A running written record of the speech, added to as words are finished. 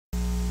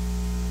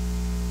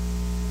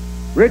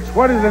Rich,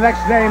 what is the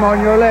next name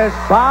on your list?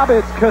 Bob,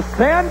 it's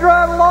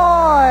Cassandra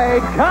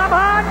Lloyd. Come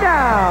on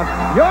down.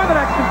 You're the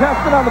next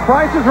contestant on The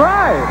Price is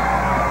Right.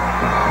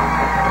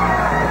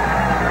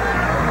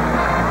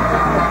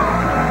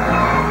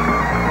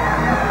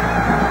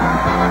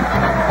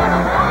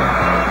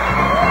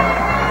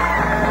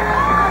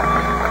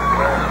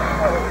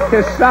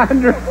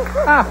 Cassandra.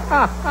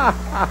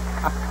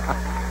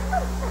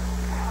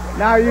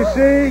 Now, you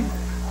see,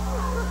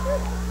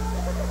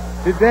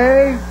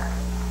 today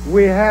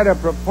we had a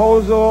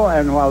proposal,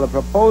 and while the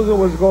proposal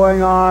was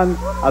going on,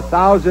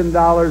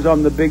 $1,000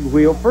 on the big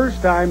wheel.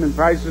 First time in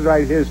Price is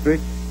Right history,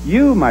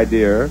 you, my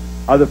dear,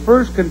 are the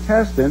first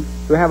contestant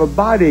to have a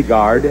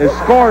bodyguard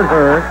escort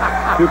her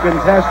to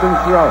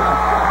contestant's row.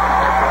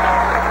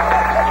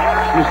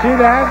 You see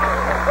that?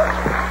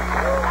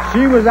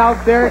 She was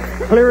out there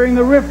clearing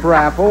the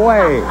riffraff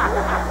away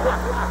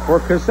for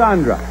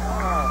Cassandra.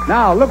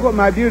 Now, look what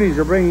my beauties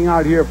are bringing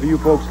out here for you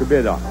folks to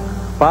bid on.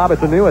 Bob,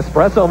 it's a new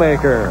espresso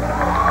maker.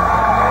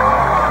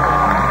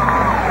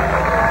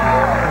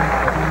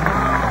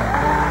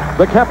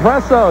 The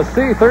Capresso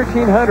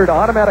C1300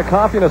 automatic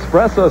coffee and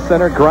espresso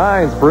center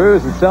grinds,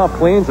 brews, and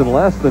self-cleans in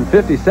less than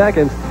 50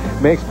 seconds.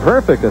 Makes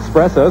perfect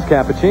espressos,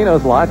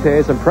 cappuccinos,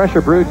 lattes, and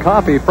pressure-brewed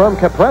coffee from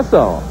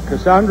Capresso.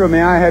 Cassandra,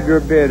 may I have your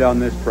bid on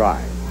this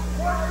prize?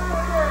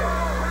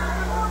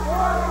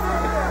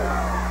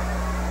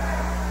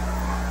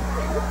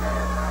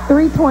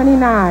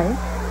 $329.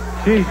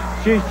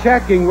 She's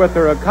checking with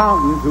her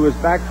accountant, who is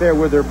back there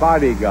with her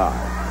bodyguard.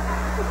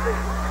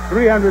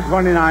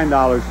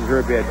 $329 is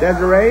her bid.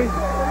 Desiree?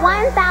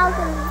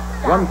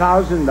 $1,000.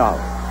 $1,000.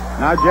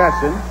 Now,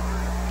 Jessen.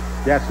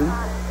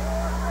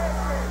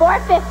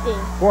 $450.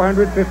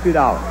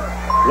 $450.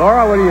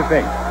 Laura, what do you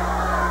think?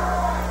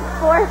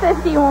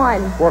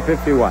 $451.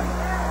 $451.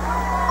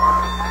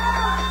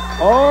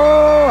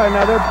 Oh,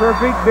 another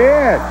perfect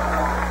bid.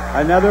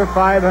 Another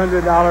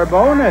 $500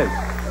 bonus.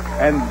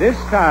 And this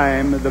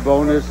time, the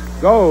bonus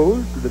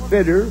goes to the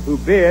bidder who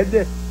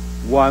bid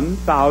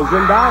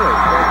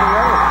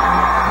 $1,000.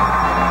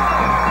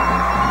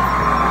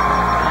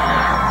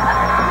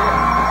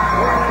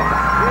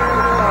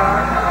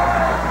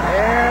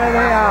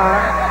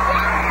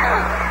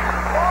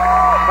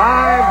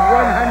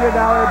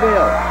 $100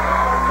 bills.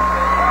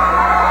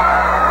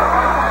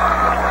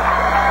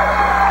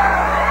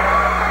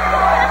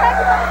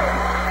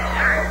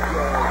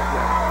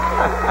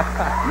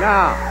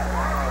 Now,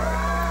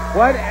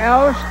 what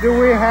else do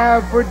we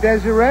have for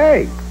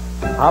Desiree?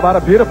 How about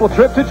a beautiful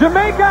trip to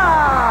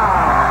Jamaica?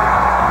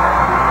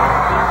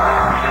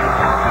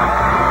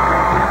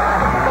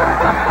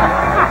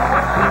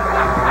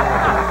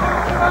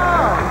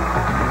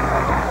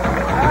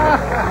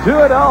 Two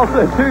adults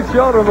and two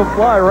children will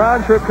fly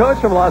round-trip coach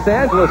from Los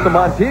Angeles to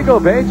Montego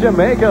Bay,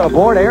 Jamaica,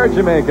 aboard Air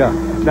Jamaica.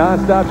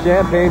 Non-stop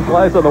champagne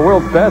flights on the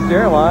world's best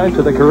airline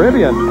to the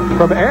Caribbean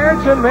from Air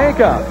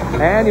Jamaica.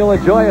 And you'll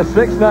enjoy a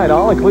 6-night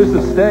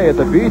all-inclusive stay at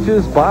the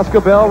beaches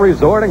Bosco Bell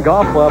Resort and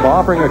Golf Club,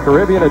 offering a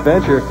Caribbean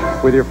adventure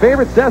with your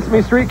favorite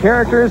Sesame Street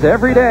characters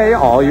every day,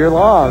 all year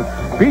long.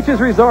 Beaches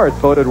Resorts,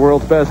 voted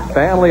world's best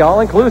family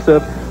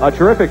all-inclusive. A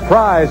terrific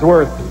prize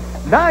worth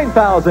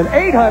 $9,896.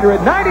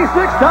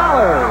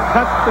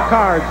 Cut the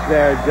cards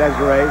there,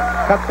 Desiree.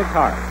 Cut the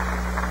cards.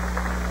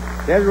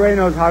 Desiree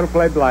knows how to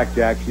play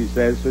blackjack, she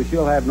says, so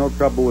she'll have no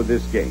trouble with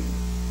this game.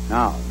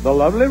 Now, the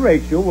lovely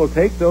Rachel will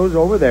take those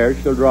over there.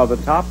 She'll draw the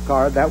top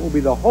card. That will be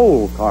the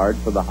whole card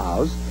for the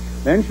house.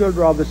 Then she'll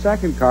draw the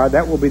second card.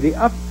 That will be the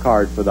up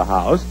card for the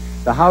house.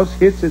 The house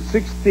hits at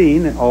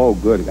 16. Oh,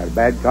 good, I got a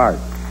bad card.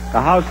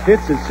 The house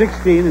hits at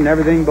 16 and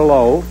everything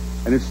below,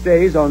 and it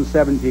stays on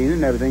 17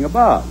 and everything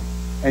above.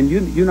 And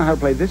you know how to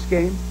play this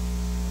game?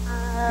 You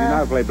know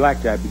how to play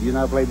blackjack, but do you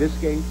know how to play this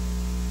game?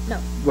 No.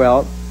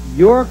 Well,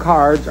 your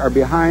cards are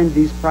behind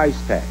these price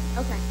tags.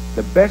 Okay.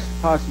 The best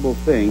possible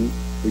thing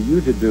for you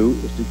to do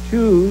is to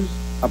choose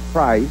a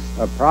price,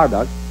 a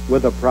product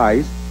with a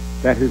price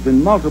that has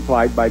been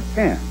multiplied by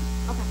 10.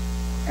 Okay.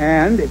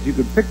 And if you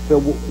could pick the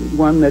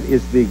one that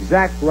is the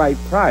exact right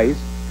price,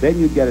 then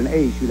you'd get an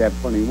ace. You'd have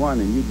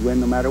 21, and you'd win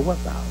no matter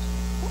what the house.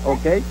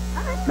 Okay?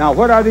 Now,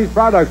 what are these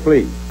products,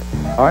 please?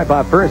 All right,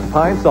 Bob, first,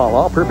 Pine Sol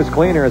all-purpose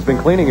cleaner has been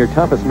cleaning your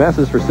toughest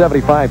messes for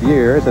 75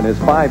 years and has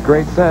 5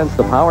 great scents.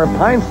 The power of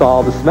Pine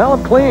Sol, the smell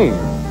of clean.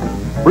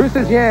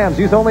 Bruce's Yams,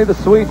 use only the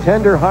sweet,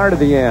 tender heart of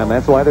the yam.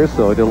 That's why they're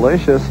so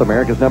delicious.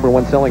 America's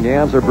 #1 selling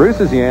yams are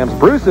Bruce's Yams.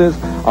 Bruce's,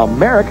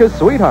 America's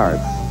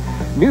sweethearts.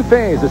 New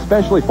Phase,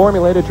 especially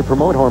formulated to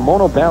promote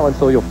hormonal balance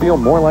so you'll feel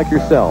more like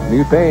yourself.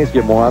 New Phase,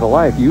 get more out of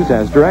life. Use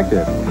as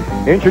directed.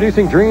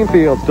 Introducing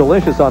Dreamfield's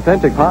delicious,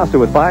 authentic pasta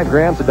with 5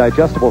 grams of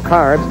digestible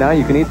carbs. Now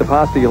you can eat the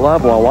pasta you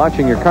love while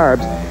watching your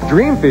carbs.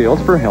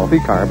 Dreamfields for healthy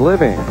carb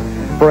living.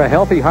 For a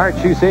healthy heart,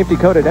 choose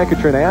safety-coated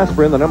Ecotrin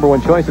aspirin, the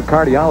 #1 choice of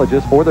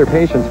cardiologists for their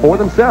patients, for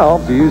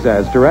themselves. Use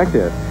as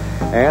directed.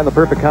 And the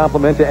perfect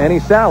complement to any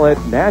salad,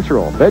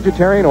 natural,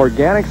 vegetarian,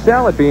 organic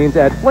salad beans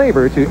add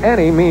flavor to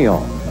any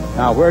meal.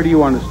 Now, where do you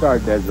want to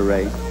start,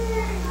 Desiree?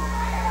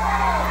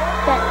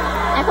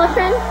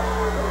 Ecotrin?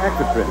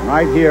 Ecotrin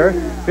right here,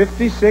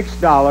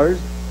 $56.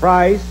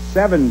 Price,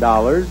 $7.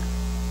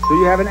 So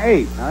you have an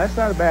 8. Now, that's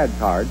not a bad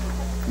card.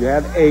 You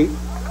have 8.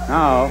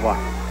 Now, what?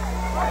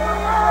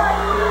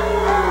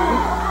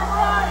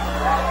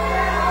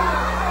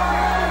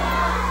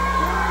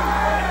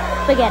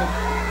 Spaghetti.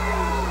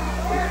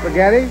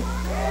 Spaghetti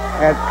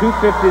at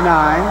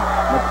 $2.59.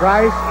 The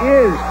price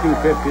is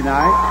 $2.59.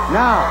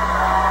 Now,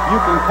 you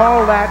can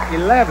call that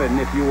 11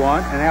 if you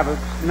want and have a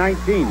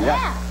 19.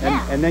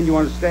 Yeah. And then you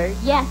want to stay?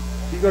 Yes.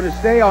 You're going to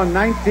stay on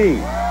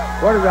 19.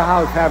 What does the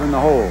house have in the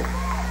hole?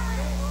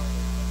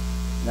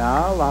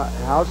 Now, the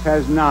house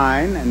has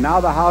 9, and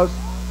now the house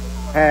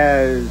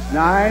has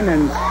 9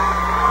 and 18,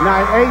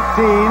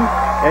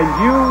 and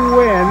you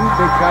win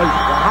because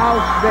the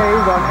house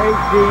stays on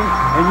 18,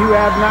 and you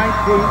have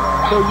 19,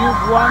 so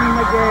you've won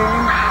the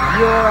game.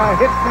 You're a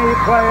hit me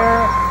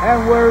player,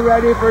 and we're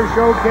ready for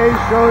Showcase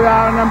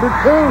Showdown number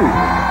 2.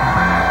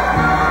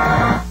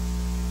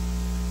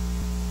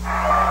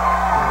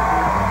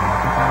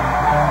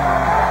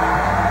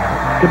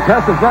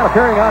 Contestants not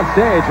appearing on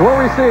stage will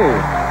receive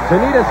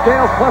Tanita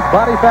Scales plus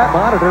body fat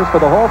monitors for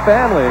the whole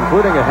family,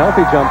 including a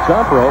healthy jump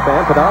rope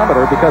and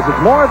pedometer, because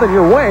it's more than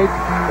your weight,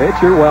 it's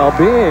your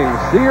well-being.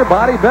 See your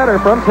body better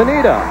from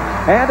Tanita.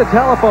 And a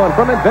telephone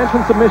from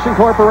Invention Submission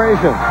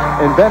Corporation.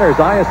 Inventors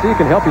ISC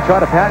can help you try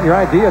to patent your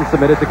idea and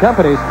submit it to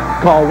companies.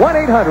 Call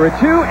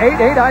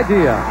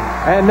 1-800-288-IDEA.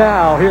 And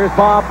now, here's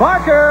Bob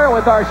Barker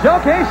with our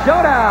Showcase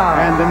Showdown.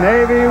 And the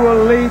Navy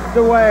will lead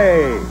the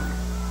way,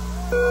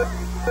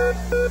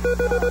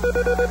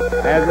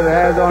 as it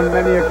has on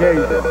many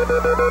occasions.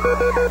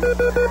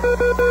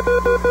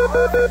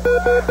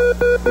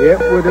 It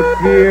would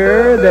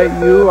appear that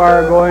you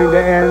are going to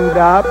end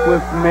up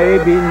with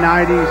maybe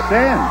 90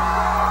 cents.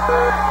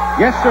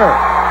 Yes, sir.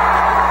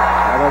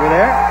 Right over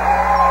there.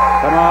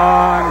 Come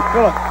on,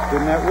 Philip,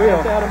 spin that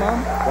wheel.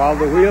 While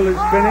the wheel is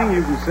spinning,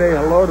 you can say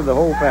hello to the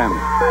whole family.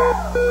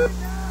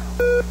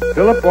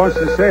 Philip wants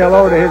to say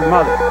hello to his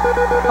mother.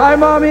 Hi,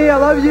 Mommy. I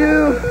love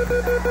you.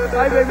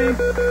 Hi, baby.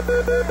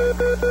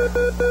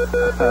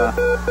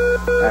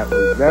 That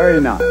was very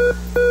nice.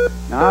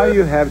 Now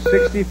you have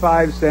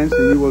 65 cents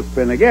and you will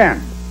spin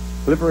again.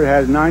 Flipper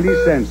has 90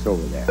 cents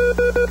over there.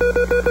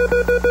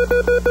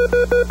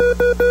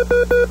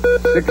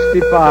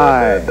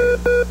 65.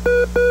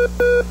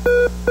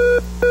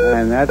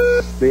 And that's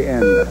the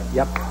end.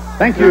 Yep.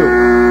 Thank you.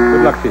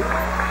 Good luck to you.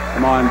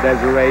 Come on,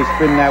 Desiree,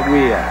 spin that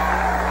wheel.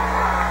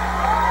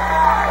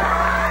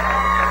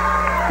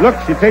 Look,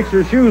 she takes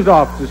her shoes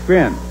off to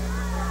spin.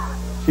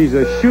 She's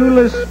a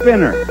shoeless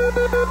spinner.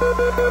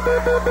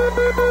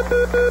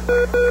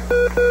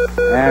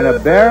 And a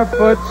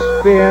barefoot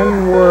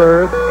spin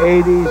worth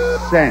 80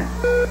 cents.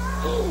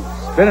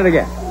 Spin it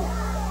again.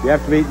 You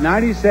have to beat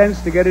 90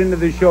 cents to get into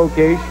the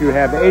showcase. You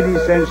have 80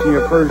 cents in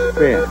your first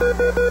spin.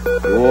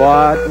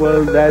 What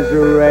will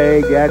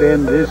Desiree get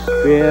in this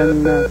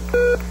spin?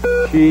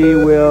 She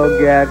will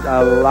get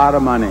a lot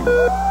of money.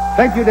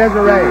 Thank you,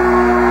 Desiree.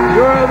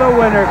 You're the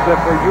winner,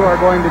 Clifford. You are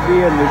going to be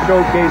in the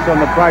showcase on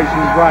The Price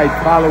is Right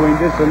following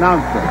this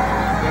announcement.